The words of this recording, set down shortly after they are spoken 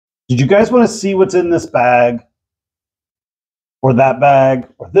Did you guys want to see what's in this bag? Or that bag?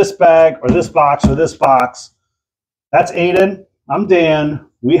 Or this bag? Or this box? Or this box? That's Aiden. I'm Dan.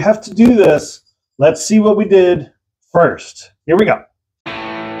 We have to do this. Let's see what we did first. Here we go.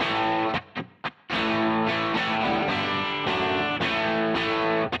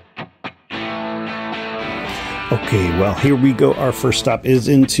 Okay, well, here we go. Our first stop is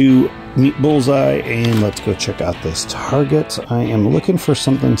into Meat Bullseye, and let's go check out this Target. I am looking for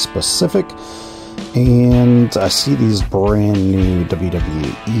something specific, and I see these brand new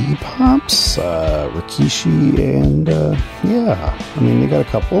WWE pops, Rikishi, and yeah, I mean, they got a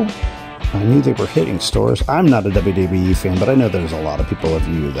couple. I knew they were hitting stores. I'm not a WWE fan, but I know there's a lot of people of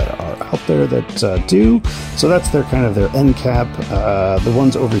you that are out there that do. So that's their kind of their end cap. The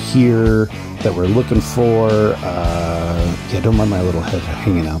ones over here that we're looking for, yeah, don't mind my little head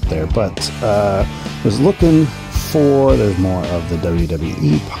hanging out there, but was looking for, there's more of the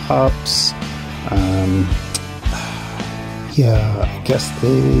WWE pops. Yeah, I guess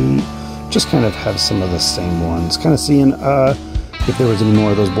they just kind of have some of the same ones. Kind of seeing if there was any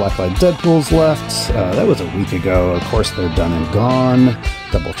more of those Blacklight Deadpools left. That was a week ago. Of course, they're done and gone.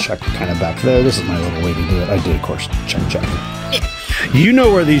 Double check kind of back there. This is my little way to do it. I did, of course, check. You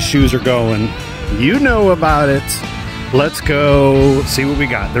know where these shoes are going. You know about it. Let's go see what we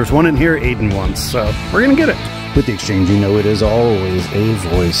got. There's one in here Aiden wants, so we're going to get it. With the exchange, you know it is always a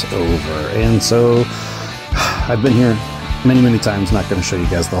voiceover. And so I've been here many times. Not going to show you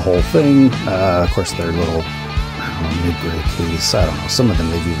guys the whole thing. Of course, they're little mid-grade case. I don't know. Some of them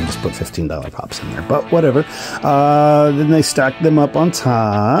they've even just put $15 pops in there, but whatever. Then they stacked them up on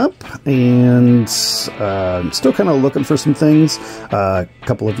top, and still kind of looking for some things. A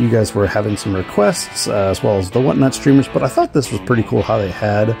couple of you guys were having some requests, as well as the Whatnot streamers, but I thought this was pretty cool how they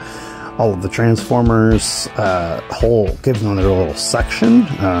had all of the Transformers giving them their little section.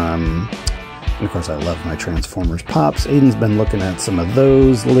 And of course, I love my Transformers pops. Aiden's been looking at some of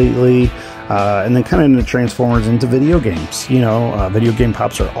those lately. And then kind of into Transformers into video games. You know, video game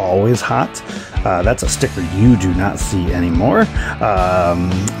pops are always hot. That's a sticker you do not see anymore.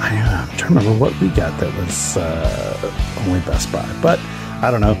 I'm trying to remember what we got that was only Best Buy. But I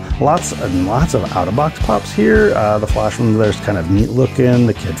don't know. Lots and lots of out-of-box pops here. The Flash one there's kind of neat looking.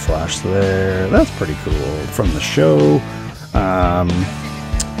 The Kid Flash there. That's pretty cool. From the show.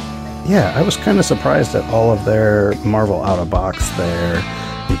 Yeah, I was kind of surprised at all of their Marvel out-of-box there.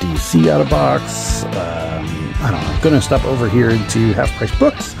 DC out-of-box. I don't know. I'm going to stop over here to Half Price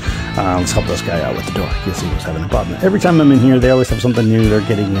Books. Let's help this guy out with the door because he was having a problem. Every time I'm in here, they always have something new. They're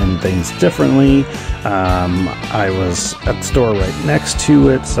getting in things differently. I was at the store right next to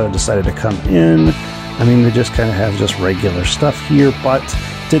it, so I decided to come in. I mean, they just kind of have just regular stuff here, but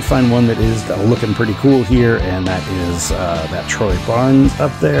did find one that is looking pretty cool here, and that is that Troy Barnes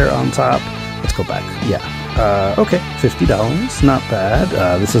up there on top. Let's go back. Yeah. Okay, $50. Not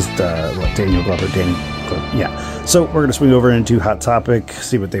bad. This is what Danny Glover. Yeah. So we're gonna swing over into Hot Topic,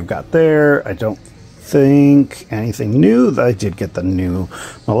 see what they've got there. I don't think anything new. I did get the new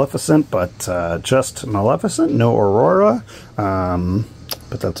Maleficent, but just Maleficent, no Aurora.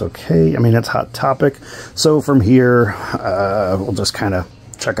 But that's okay. I mean, it's Hot Topic. So from here, we'll just kind of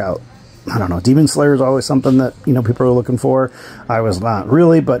check out, I don't know, Demon Slayer is always something that, you know, people are looking for. I was not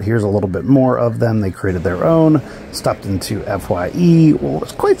really, but here's a little bit more of them. They created their own. Stopped into FYE. Well, I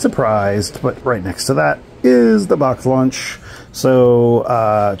was quite surprised, but right next to that is the box lunch. So,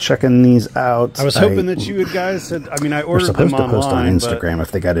 checking these out. I was hoping that you guys had, I mean, I ordered them online. We're supposed to post on Instagram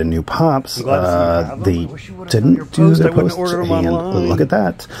if they got in new pops. They didn't do their posts, and look at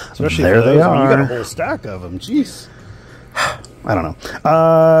that. Especially there they are. You got a whole stack of them. Jeez. I don't know.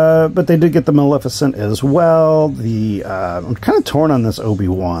 But they did get the Maleficent as well. I'm kind of torn on this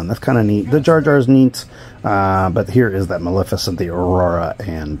Obi-Wan. That's kind of neat. The Jar Jar's neat. But here is that Maleficent, the Aurora,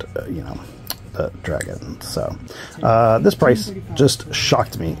 and, you know, the dragon. So this price just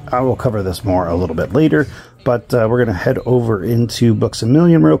shocked me. I will cover this more a little bit later. But we're going to head over into Books A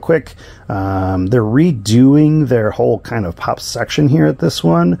Million real quick. They're redoing their whole kind of pop section here at this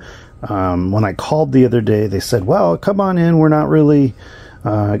one. When I called the other day, they said, well, come on in. We're not really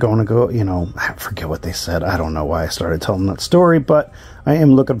going to go, you know, I forget what they said. I don't know why I started telling that story, but I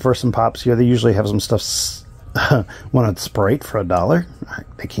am looking for some pops here. They usually have some stuff, wanted Sprite for $1.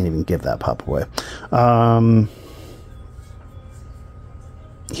 They can't even give that pop away.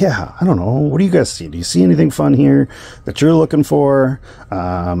 Yeah, I don't know. What do you guys see? Do you see anything fun here that you're looking for?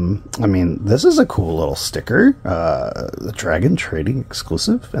 I mean, this is a cool little sticker. The Dragon Trading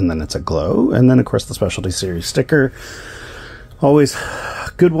exclusive. And then it's a glow. And then, of course, the Specialty Series sticker. Always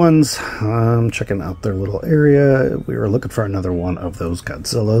good ones. Checking out their little area. We were looking for another one of those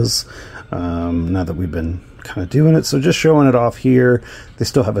Godzillas. Now that we've been kind of doing it, so just showing it off here. They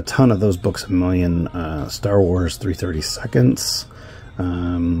still have a ton of those books, a million. Star Wars 330 seconds.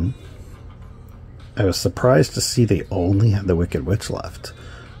 I was surprised to see they only had the Wicked Witch left.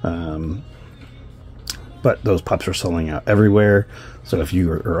 But those pops are selling out everywhere. So if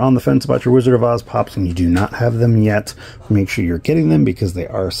you are on the fence about your Wizard of Oz pops and you do not have them yet, make sure you're getting them because they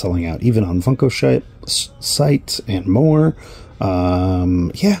are selling out even on Funko site and more.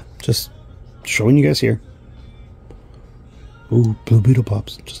 Yeah, just showing you guys here. Ooh, Blue Beetle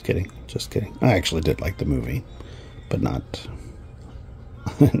pops. Just kidding. Just kidding. I actually did like the movie, but not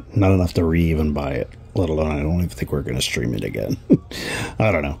enough to even buy it. Let alone, I don't even think we're going to stream it again.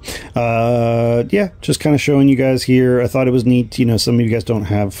 I don't know. Yeah, just kind of showing you guys here. I thought it was neat. You know, some of you guys don't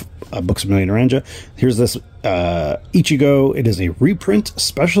have Books of Million Oranja. Here's this Ichigo. It is a reprint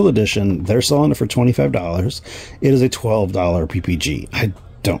special edition. They're selling it for $25. It is a $12 PPG. I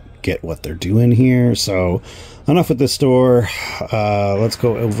don't get what they're doing here. So enough with this store. Let's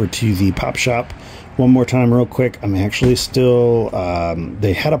go over to the pop shop one more time real quick. I'm actually still...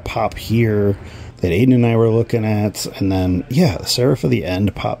 they had a pop here that Aiden and I were looking at, and then yeah, Seraph of the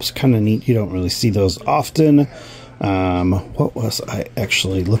End pops, kind of neat. You don't really see those often. What was I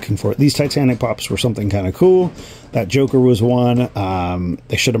actually looking for? These Titanic pops were something kind of cool. That Joker was one.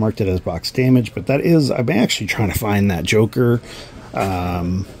 They should have marked it as box damage, but that is, I'm actually trying to find that Joker.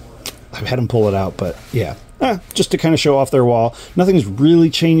 I've had them pull it out, but yeah. Just to kind of show off their wall. Nothing's really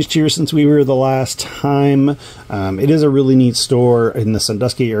changed here since we were the last time. It is a really neat store in the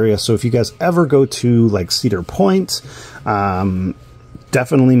Sandusky area, so if you guys ever go to like Cedar Point,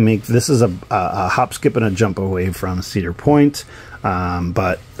 definitely make this is a hop, skip, and a jump away from Cedar Point.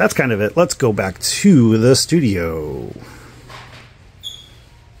 But that's kind of it. Let's go back to the studio.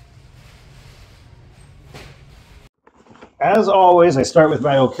 As always, I start with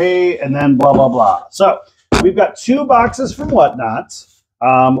my okay and then blah, blah, blah. So we've got 2 boxes from Whatnot.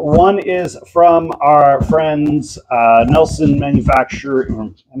 One is from our friends Nelson Manufacturer,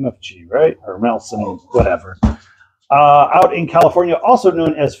 MFG, right? Or Nelson, whatever. Out in California, also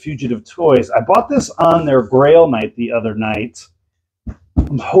known as Fugitive Toys. I bought this on their Grail night the other night.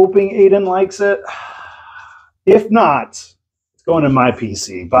 I'm hoping Aiden likes it. If not, it's going in my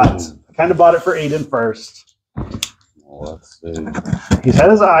PC. But I kind of bought it for Aiden first. Let's see. He's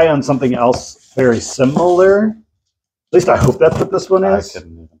had his eye on something else very similar. At least I hope that's what this one is. I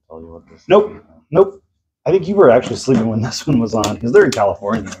couldn't even tell you what this Nope. is. Nope. I think you were actually sleeping when this one was on because they're in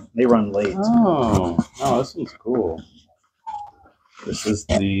California. They run late. Oh, this one's cool. This is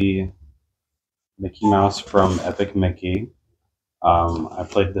the Mickey Mouse from Epic Mickey. I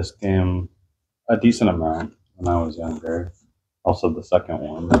played this game a decent amount when I was younger. Also the second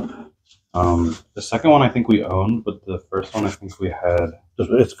one. The second one I think we owned, but the first one I think we had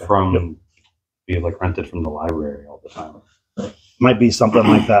from be like rented from the library all the time. Might be something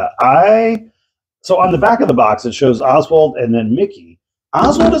like that. So on the back of the box it shows Oswald and then Mickey.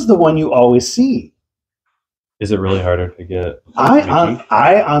 Oswald is the one you always see. Is it really harder to get?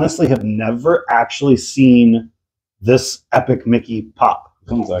 I honestly have never actually seen this Epic Mickey pop.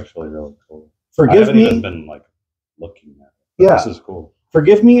 This one's actually really cool. Forgive I haven't me. even been like looking at it. Yeah. This is cool.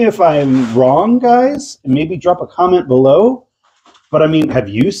 Forgive me if I'm wrong, guys, and maybe drop a comment below. But I mean, have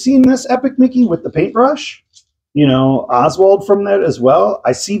you seen this Epic Mickey with the paintbrush? You know, Oswald from that as well.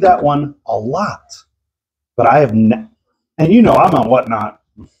 I see that one a lot, but I have and you know, I'm on Whatnot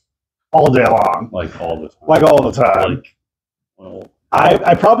all day long, Like all the time. like all the time. Like, well,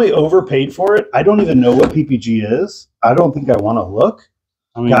 I probably overpaid for it. I don't even know what PPG is. I don't think I want to look.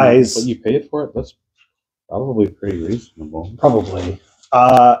 I mean, Guys, what you paid for it, that's probably pretty reasonable. Probably.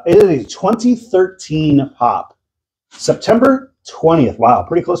 It is a 2013 pop. September 20th. Wow,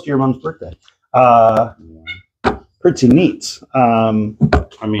 pretty close to your mom's birthday. Yeah. Pretty neat. I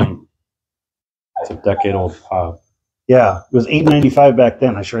mean, it's a decade-old pop. Yeah, it was $8.95 back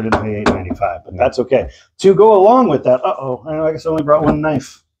then. I sure didn't pay $8.95, but that's okay. To go along with that, I guess I only brought one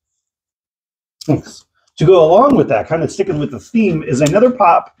knife. Thanks. To go along with that, kind of sticking with the theme, is another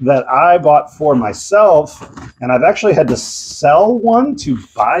pop that I bought for myself, and I've actually had to sell one to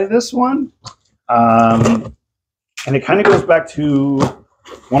buy this one. And it kind of goes back to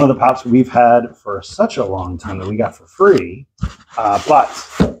one of the pops we've had for such a long time that we got for free. But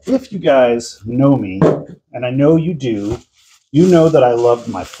if you guys know me, and I know you do, you know that I love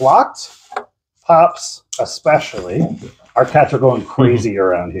my flocked pops especially. Our cats are going crazy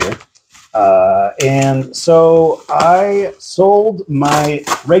around here. And so I sold my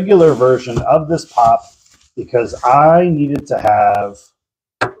regular version of this pop because I needed to have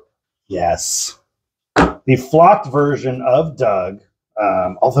Yes. The flocked version of Doug.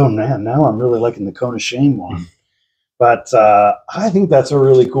 Although, man, now I'm really liking the Cone of Shame one. But I think that's a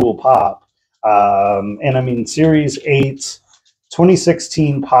really cool pop. And I mean, Series 8,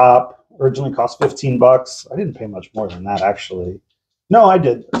 2016 pop, originally cost $15. I didn't pay much more than that, actually. No, I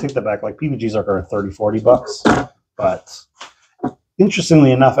did. I take that back. Like, PPGs are around $30, $40. But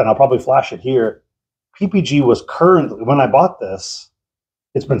interestingly enough, and I'll probably flash it here, PPG was currently, when I bought this,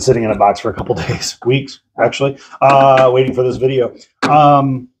 it's been sitting in a box for a couple days, weeks, actually, waiting for this video.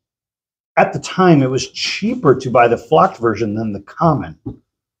 At the time, it was cheaper to buy the flocked version than the common.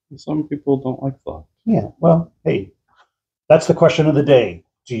 Some people don't like flocked. Yeah, well, hey, that's the question of the day.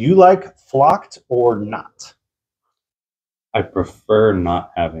 Do you like flocked or not? I prefer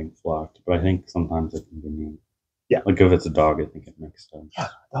not having flocked, but I think sometimes it can be neat. Yeah. Like if it's a dog, I think it makes sense. Yeah,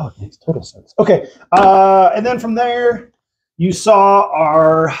 dog makes total sense. Okay, and then from there, you saw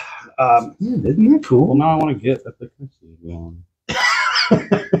our, isn't that cool? Well, now I want to get Epic Mickey going.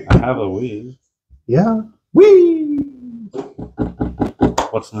 I have a Wii. Yeah. Wee!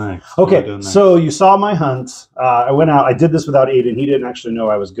 What's next? Okay, so you saw my hunt. I went out. I did this without Aiden. He didn't actually know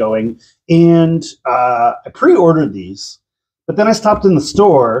I was going. And I pre-ordered these. But then I stopped in the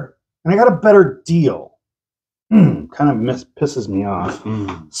store, and I got a better deal. Kind of pisses me off.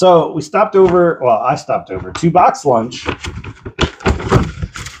 So we stopped over. Well, I stopped over to Box Lunch. I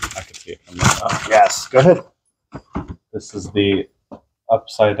can see it from the Yes, go ahead. This is the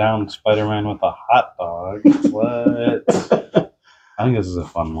upside down Spider-Man with a hot dog. What? I think this is a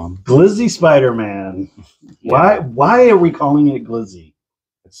fun one. Glizzy Spider-Man. Yeah. Why are we calling it Glizzy?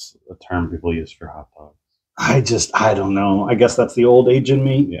 It's a term people use for hot dogs. I don't know. I guess that's the old age in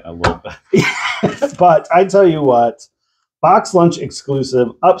me. Yeah, a little bit. But I tell you what, Box Lunch exclusive,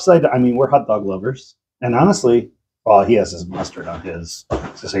 upside down. I mean, we're hot dog lovers. And honestly, well, he has his mustard on his.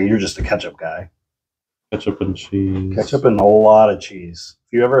 So you're just a ketchup guy. Ketchup and cheese. Ketchup and a lot of cheese.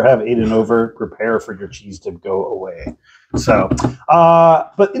 If you ever have Aiden over, prepare for your cheese to go away. So,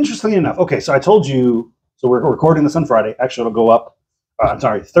 but interestingly enough, okay, so I told you, so we're recording this on Friday. Actually, it'll go up,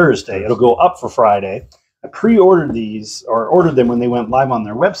 Thursday. It'll go up for Friday. I pre-ordered these, or ordered them when they went live on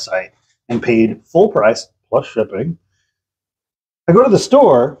their website and paid full price plus shipping. I go to the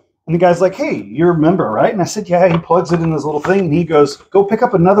store, and the guy's like, hey, you're a member, right? And I said, yeah. He plugs it in this little thing, and he goes, go pick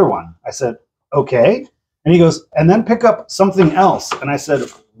up another one. I said, okay. And he goes, and then pick up something else. And I said,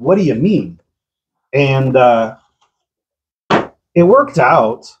 what do you mean? And it worked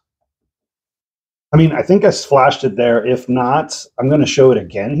out. I mean, I think I flashed it there. If not, I'm going to show it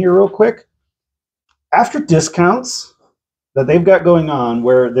again here real quick. After discounts that they've got going on,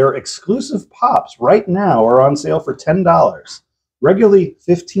 where their exclusive pops right now are on sale for $10, regularly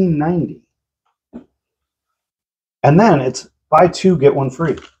 $15.90. And then it's buy two, get one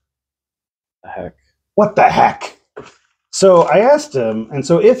free. The heck? What the heck? So I asked him, and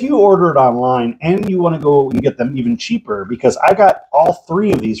so if you order it online and you want to go and get them even cheaper, because I got all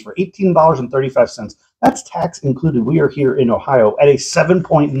three of these for $18.35. That's tax included. We are here in Ohio at a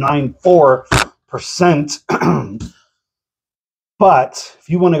 7.94%. But if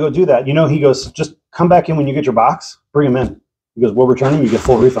you want to go do that, you know, he goes, just come back in when you get your box, bring them in. He goes, we'll return them, you get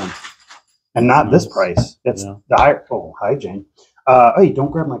full refund. And not this price. It's the higher. Oh, hi, Jane. Hey,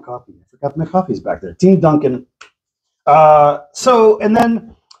 don't grab my coffee. I forgot my coffee's back there. Team Duncan. So, and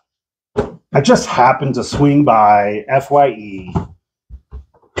then I just happened to swing by FYE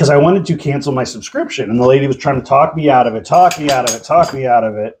because I wanted to cancel my subscription. And the lady was trying to talk me out of it.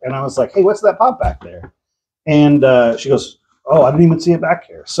 And I was like, hey, what's that pop back there? And she goes, oh, I didn't even see it back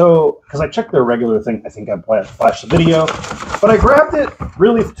here. So, because I checked their regular thing, I think I flashed the video. But I grabbed it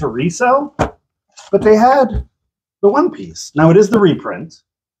really to resell. But they had the One Piece. Now, it is the reprint.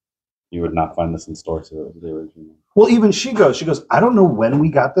 You would not find this in stores if it was the original. Well, even she goes, I don't know when we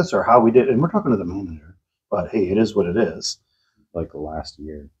got this or how we did. And we're talking to the manager. But, hey, it is what it is. Like last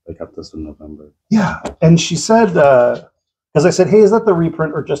year. They got this in November. Yeah. And she said, because I said, hey, is that the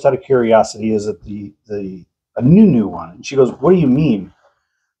reprint or just out of curiosity, is it a new one? And she goes, what do you mean?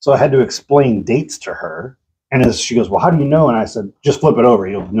 So I had to explain dates to her. And as she goes, well, how do you know? And I said, just flip it over.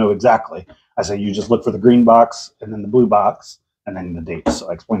 You'll know exactly. I said, you just look for the green box and then the blue box and then the dates. So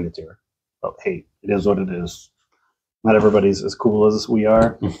I explained it to her. But hey, it is what it is. Not everybody's as cool as we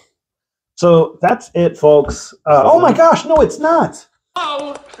are. So that's it, folks. Oh my gosh, no, it's not.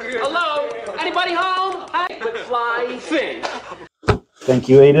 Oh, hello? Anybody home? Hi, McFly thing. Thank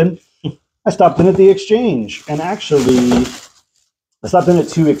you, Aiden. I stopped in at the exchange, and actually, I stopped in at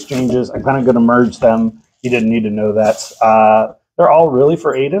two exchanges. I'm kind of going to merge them. You didn't need to know that. They're all really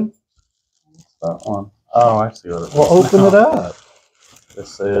for Aiden. That one. Oh, I see what it is. Well, open it up.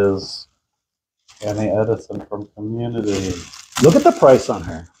 This is Annie Edison from Community. Look at the price on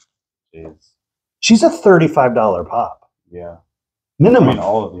her. Jeez. She's a $35 pop. Yeah. Minimum. I mean,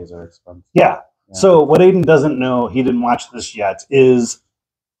 all of these are expensive. Yeah. So what Aiden doesn't know, he didn't watch this yet, is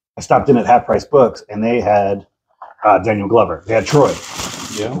I stopped in at Half Price Books and they had Daniel Glover. They had Troy.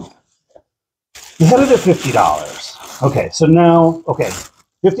 Yeah. They had it at $50. Okay, so now,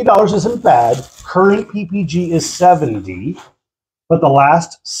 $50 isn't bad. Current PPG is $70, but the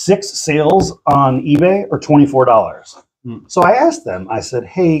last 6 sales on eBay are $24. So I asked them, I said,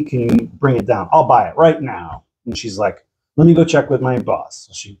 hey, can you bring it down? I'll buy it right now. And she's like, let me go check with my boss.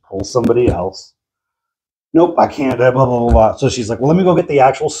 So she pulls somebody else. Nope, I can't, blah, blah, blah, blah. So she's like, well, let me go get the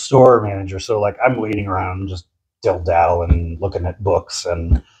actual store manager. So like I'm waiting around, just dill-daddling, looking at books.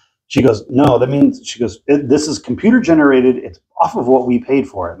 And she goes, no, that means, she goes, this is computer generated. It's off of what we paid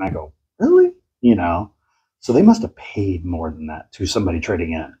for it. And I go, really? You know? So they must have paid more than that to somebody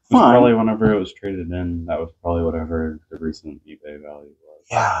trading in. Probably whenever it was traded in, that was probably whatever the recent eBay value was.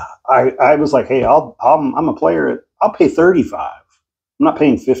 Yeah, I was like, hey, I'm a player. I'll pay $35. I'm not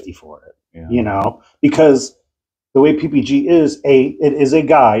paying $50 for it. Yeah. You know, because the way PPG is, it is a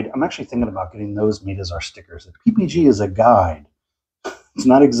guide. I'm actually thinking about getting those made as our stickers. PPG is a guide. It's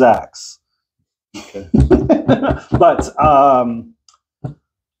not exacts. Okay. But I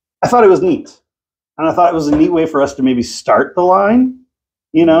thought it was neat. And I thought it was a neat way for us to maybe start the line,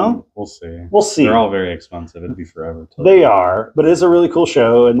 you know? We'll see. We'll see. They're all very expensive. It'd be forever. They are, but it is a really cool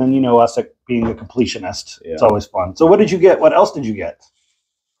show. And then, you know, us like, being a completionist, it's always fun. So what did you get? What else did you get?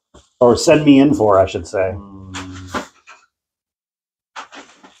 Or send me in for, I should say.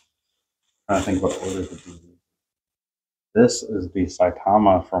 I think what order to do. This is the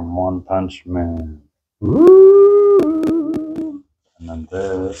Saitama from One Punch Man. Ooh. And then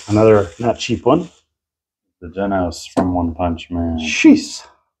this. Another not cheap one. The Genos from One Punch Man. Jeez.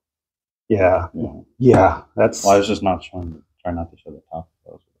 Yeah. Yeah. That's. Well, I was just not showing. Try not to show the top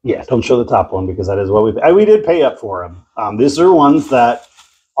of those. Yeah, don't show the top one because that is what we did pay up for them. These are ones that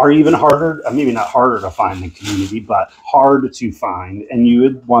are even harder, maybe not harder to find in the community, but hard to find. And you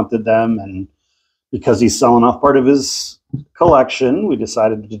had wanted them, and because he's selling off part of his collection, we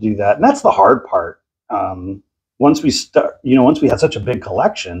decided to do that. And that's the hard part. Once we start, you know, once we had such a big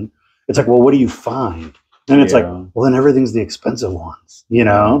collection, it's like, well, what do you find? And it's like, well, then everything's the expensive ones, you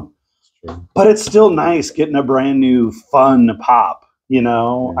know? That's true. But it's still nice getting a brand new fun pop, you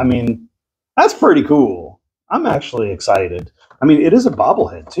know? I mean, that's pretty cool. I'm actually excited. I mean, it is a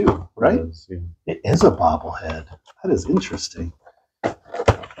bobblehead too, right? It is a bobblehead. That is interesting.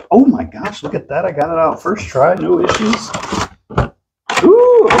 Oh my gosh, look at that. I got it out first try, no issues.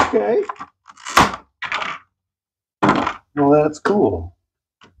 Ooh, okay. Well, that's cool.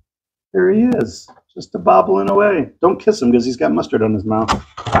 There he is, just a bobbling away. Don't kiss him because he's got mustard on his mouth.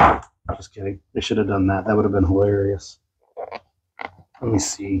 Just kidding. They should have done that. That would have been hilarious. Let me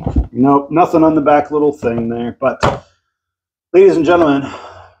see. Nope, nothing on the back little thing there. But, ladies and gentlemen,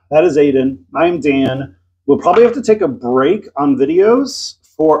 that is Aiden. I'm Dan. We'll probably have to take a break on videos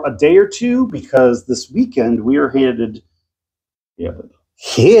for a day or two because this weekend we are headed.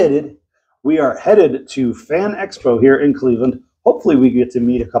 We are headed to Fan Expo here in Cleveland. Hopefully we get to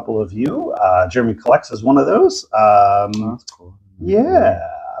meet a couple of you. Jeremy Collects is one of those. That's cool. Yeah.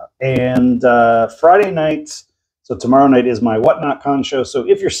 And Friday night, so tomorrow night is my Whatnot Con show. So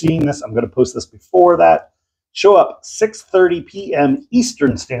if you're seeing this, I'm going to post this before that. Show up 6:30 p.m.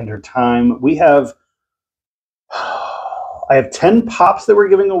 Eastern Standard Time. We have, I have 10 pops that we're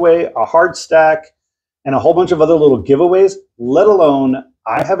giving away, a hard stack, and a whole bunch of other little giveaways, let alone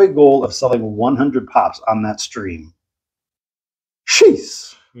I have a goal of selling 100 pops on that stream.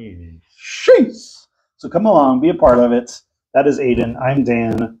 Sheesh. Sheesh. So come along, be a part of it. That is Aiden. I'm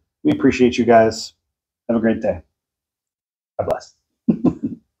Dan. We appreciate you guys. Have a great day. God bless.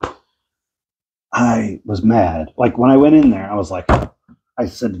 I was mad. Like when I went in there, I was like, I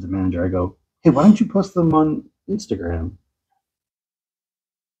said to the manager, I go, hey, why don't you post them on Instagram?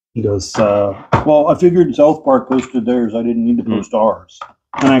 He goes, well, I figured South Park posted theirs. I didn't need to post ours.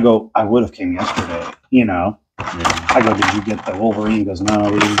 And I go, I would have came yesterday, you know. I go, did you get the Wolverine? He goes,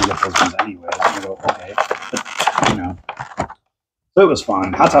 no, we didn't get those ones anyways. I go, okay. But, you know. So it was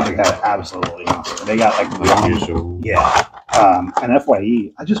fun. Hot Topic had absolutely nothing. They got like the yeah. And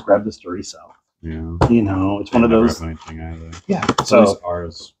FYE, I just grabbed this to resell. Yeah. You know, it's one of those. Yeah. So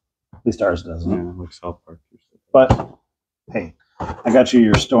at least ours doesn't. Yeah, like South Park. But hey, I got you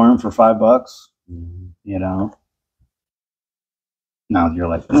your Storm for $5. You know. Now you're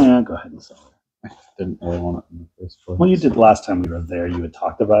like, go ahead and sell it. I didn't really want it in the first place. Well, you did last time we were there. You had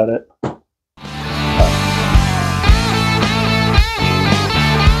talked about it.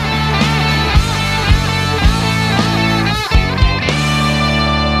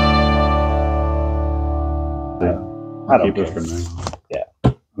 I don't keep it care. for now. Yeah,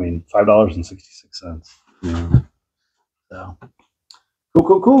 I mean $5.66. Yeah. So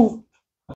Cool.